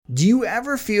Do you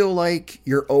ever feel like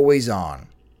you're always on?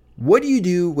 What do you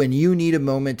do when you need a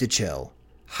moment to chill?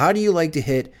 How do you like to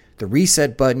hit the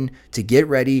reset button to get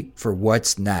ready for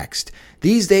what's next?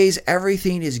 These days,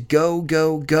 everything is go,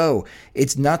 go, go.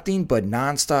 It's nothing but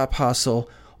nonstop hustle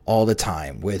all the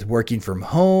time, with working from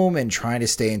home and trying to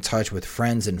stay in touch with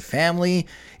friends and family,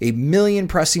 a million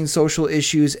pressing social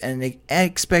issues, and an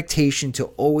expectation to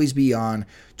always be on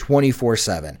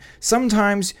 24/7.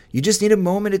 Sometimes you just need a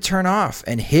moment to turn off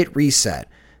and hit reset.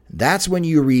 That's when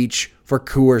you reach for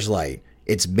Coors Light.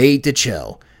 It's made to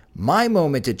chill. My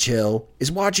moment to chill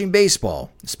is watching baseball,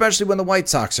 especially when the White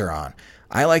Sox are on.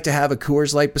 I like to have a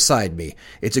Coors Light beside me.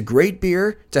 It's a great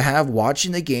beer to have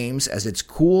watching the games, as it's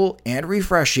cool and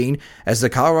refreshing as the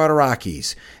Colorado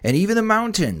Rockies. And even the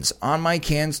mountains on my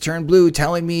cans turn blue,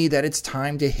 telling me that it's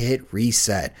time to hit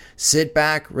reset. Sit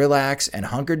back, relax, and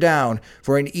hunker down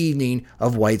for an evening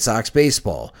of White Sox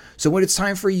baseball. So when it's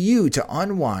time for you to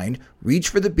unwind, reach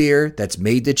for the beer that's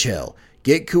made to chill.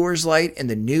 Get Coors Light in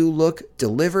the new look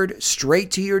delivered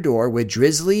straight to your door with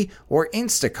Drizzly or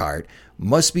Instacart.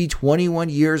 Must be 21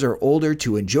 years or older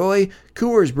to enjoy.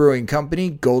 Coors Brewing Company,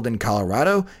 Golden,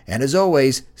 Colorado. And as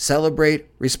always, celebrate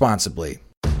responsibly.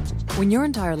 When your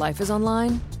entire life is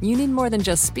online, you need more than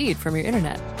just speed from your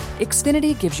internet.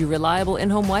 Xfinity gives you reliable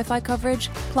in-home Wi-Fi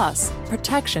coverage, plus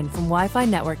protection from Wi-Fi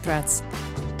network threats.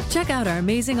 Check out our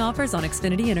amazing offers on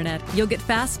Xfinity Internet. You'll get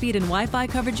fast speed and Wi-Fi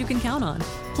coverage you can count on.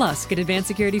 Plus, get advanced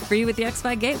security free with the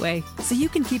X-Fi Gateway, so you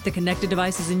can keep the connected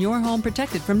devices in your home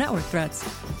protected from network threats.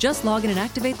 Just log in and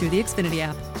activate through the Xfinity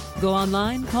app. Go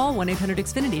online, call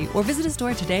 1-800-XFINITY, or visit a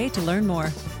store today to learn more.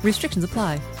 Restrictions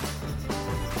apply.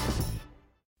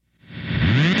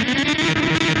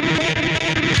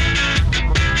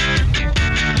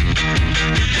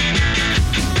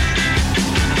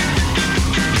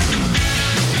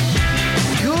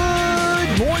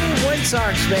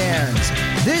 Sox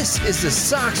fans, this is the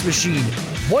Sox Machine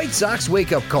White Sox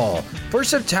wake-up call for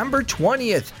September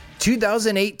 20th,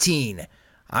 2018.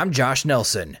 I'm Josh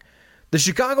Nelson. The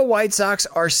Chicago White Sox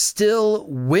are still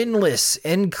winless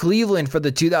in Cleveland for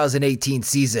the 2018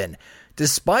 season.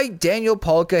 Despite Daniel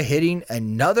Palka hitting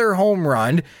another home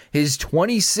run, his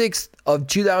 26th of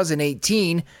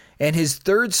 2018, and his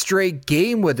third straight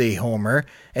game with a homer,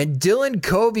 and Dylan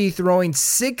Covey throwing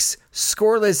 6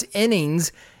 scoreless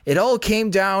innings, it all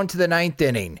came down to the 9th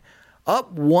inning.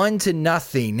 Up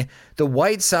 1-0, the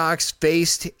White Sox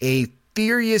faced a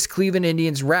furious Cleveland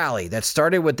Indians rally that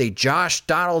started with a Josh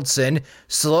Donaldson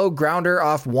slow grounder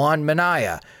off Juan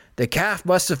Minaya. The calf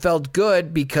must have felt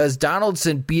good because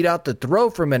Donaldson beat out the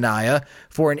throw from Minaya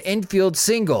for an infield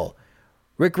single.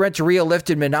 Rick Renteria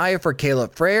lifted Minaya for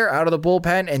Caleb Frare out of the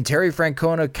bullpen, and Terry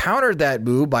Francona countered that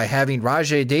move by having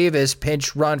Rajai Davis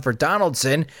pinch run for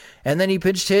Donaldson, and then he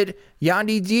pinch hit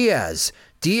Yandy Diaz.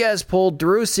 Diaz pulled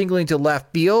through, singling to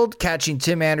left field, catching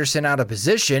Tim Anderson out of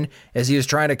position as he was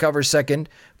trying to cover second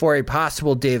for a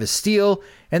possible Davis steal,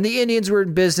 and the Indians were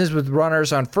in business with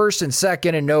runners on first and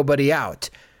second and nobody out.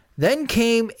 Then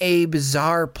came a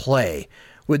bizarre play.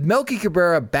 With Melky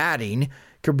Cabrera batting,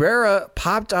 Cabrera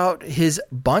popped out his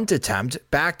bunt attempt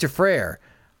back to Frare.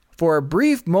 For a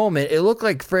brief moment, it looked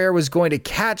like Frare was going to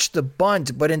catch the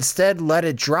bunt, but instead let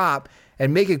it drop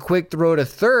and make a quick throw to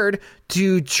third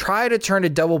to try to turn a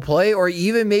double play or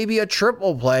even maybe a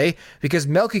triple play because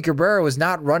Melky Cabrera was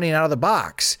not running out of the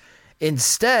box.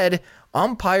 Instead,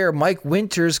 umpire Mike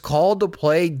Winters called the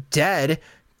play dead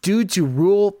due to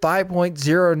Rule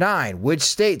 5.09, which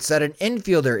states that an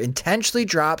infielder intentionally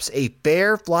drops a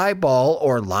fair fly ball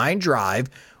or line drive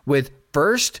with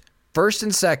first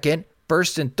and second,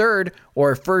 first and third,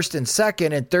 or first and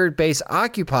second and third base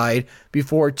occupied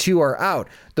before 2 are out.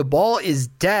 The ball is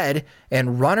dead,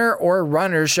 and runner or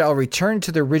runners shall return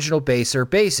to the original base or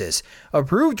bases.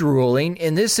 Approved ruling,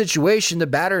 in this situation, the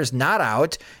batter is not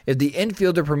out if the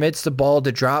infielder permits the ball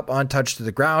to drop untouched to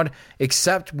the ground,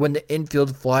 except when the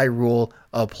infield fly rule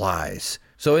applies.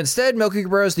 So instead, Melky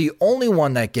Cabrera is the only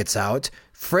one that gets out.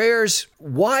 Frare's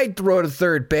wide throw to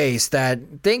third base that,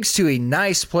 thanks to a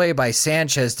nice play by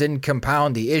Sanchez, didn't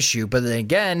compound the issue. But then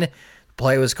again, the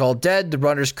play was called dead. The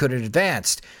runners couldn't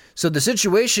advance. So the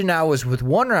situation now was with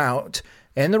 1 out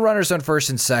and the runners on first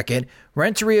and second.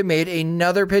 Renteria made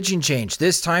another pitching change,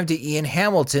 this time to Ian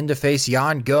Hamilton to face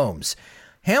Yan Gomes.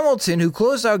 Hamilton, who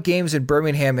closed out games in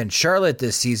Birmingham and Charlotte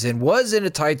this season, was in a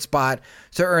tight spot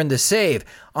to earn the save.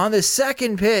 On the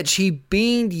second pitch, he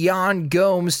beamed Yan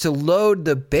Gomes to load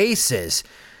the bases.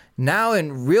 Now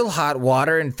in real hot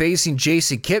water and facing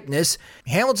Jason Kipnis,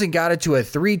 Hamilton got it to a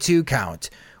 3-2 count.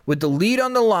 With the lead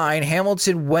on the line,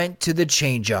 Hamilton went to the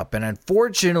changeup, and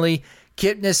unfortunately,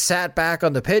 Kipnis sat back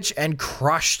on the pitch and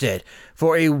crushed it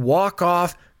for a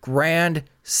walk-off grand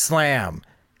slam.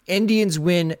 Indians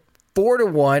win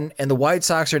 4-1, and the White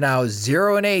Sox are now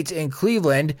 0-8 in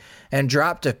Cleveland and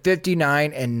drop to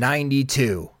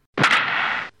 59-92.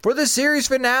 For the series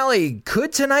finale,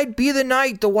 could tonight be the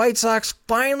night the White Sox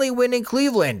finally win in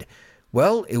Cleveland?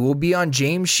 Well, it will be on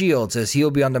James Shields, as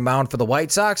he'll be on the mound for the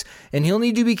White Sox, and he'll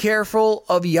need to be careful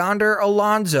of Yonder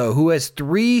Alonso, who has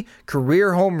 3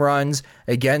 career home runs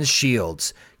against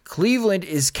Shields. Cleveland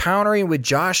is countering with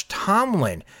Josh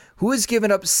Tomlin, who has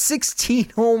given up 16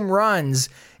 home runs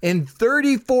in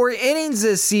 34 innings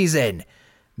this season.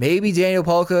 Maybe Daniel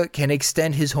Palka can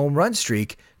extend his home run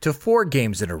streak to 4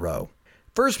 games in a row.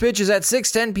 First pitch is at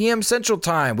 6:10 p.m. Central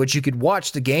Time, which you could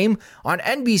watch the game on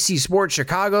NBC Sports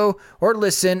Chicago or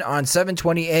listen on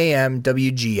 7:20 a.m.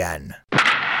 WGN.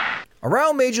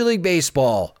 Around Major League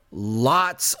Baseball,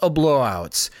 lots of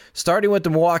blowouts. Starting with the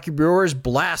Milwaukee Brewers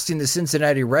blasting the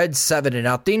Cincinnati Reds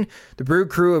 7-0. The Brew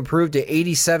Crew improved to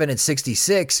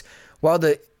 87-66, while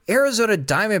the Arizona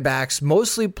Diamondbacks,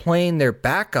 mostly playing their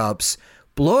backups,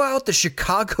 blow out the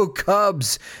Chicago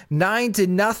Cubs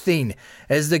 9-0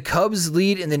 as the Cubs'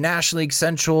 lead in the National League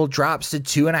Central drops to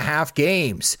 2.5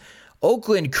 games.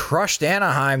 Oakland crushed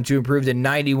Anaheim to improve to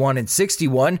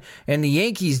 91-61, and the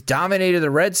Yankees dominated the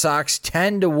Red Sox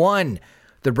 10-1.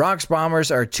 The Bronx Bombers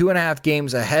are 2.5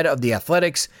 games ahead of the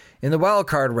Athletics in the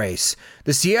wildcard race.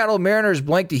 The Seattle Mariners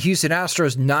blanked the Houston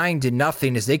Astros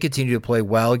 9-0 as they continue to play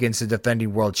well against the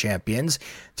defending world champions.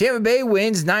 Tampa Bay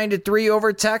wins 9-3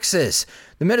 over Texas.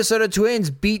 The Minnesota Twins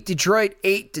beat Detroit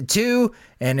 8-2,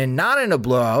 and not in a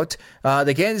blowout,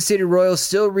 the Kansas City Royals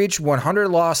still reach 100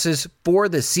 losses for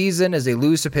the season as they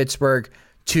lose to Pittsburgh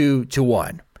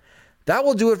 2-1. That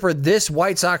will do it for this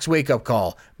White Sox wake-up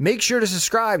call. Make sure to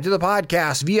subscribe to the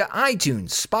podcast via iTunes,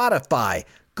 Spotify,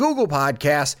 Google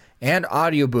Podcasts, and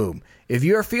Audio Boom. If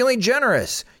you are feeling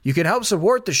generous, you can help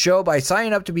support the show by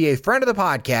signing up to be a friend of the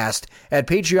podcast at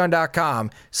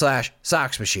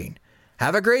patreon.com/SoxMachine.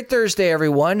 Have a great Thursday,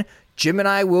 everyone. Jim and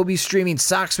I will be streaming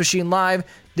Sox Machine Live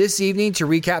this evening to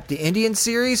recap the Indians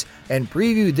series and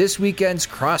preview this weekend's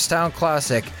Crosstown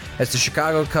Classic as the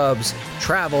Chicago Cubs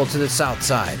travel to the South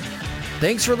Side.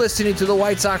 Thanks for listening to the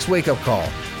White Sox Wake Up Call.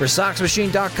 For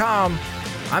SoxMachine.com,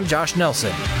 I'm Josh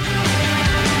Nelson.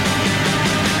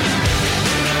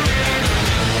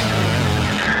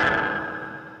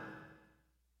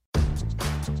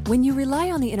 When you rely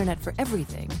on the internet for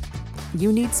everything,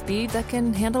 you need speed that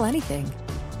can handle anything.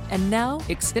 And now,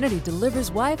 Xfinity delivers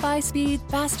Wi-Fi speed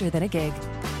faster than a gig.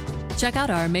 Check out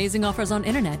our amazing offers on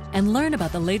internet and learn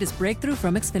about the latest breakthrough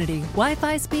from Xfinity.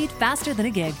 Wi-Fi speed faster than a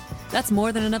gig. That's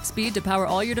more than enough speed to power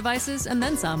all your devices and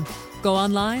then some. Go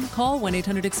online, call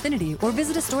 1-800-XFINITY, or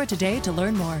visit a store today to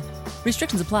learn more.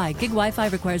 Restrictions apply. Gig Wi-Fi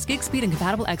requires gig speed and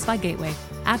compatible xFi gateway.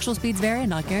 Actual speeds vary and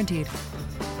not guaranteed.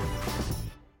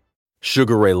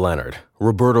 Sugar Ray Leonard,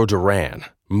 Roberto Duran,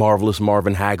 Marvelous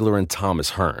Marvin Hagler, and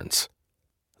Thomas Hearns.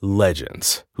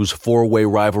 Legends, whose four-way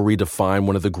rivalry defined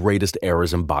one of the greatest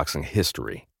eras in boxing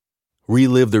history.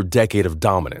 Relive their decade of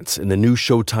dominance in the new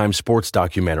Showtime sports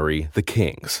documentary, The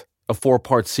Kings, a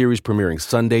 4-part series premiering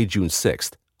Sunday, June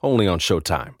 6th, only on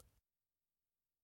Showtime.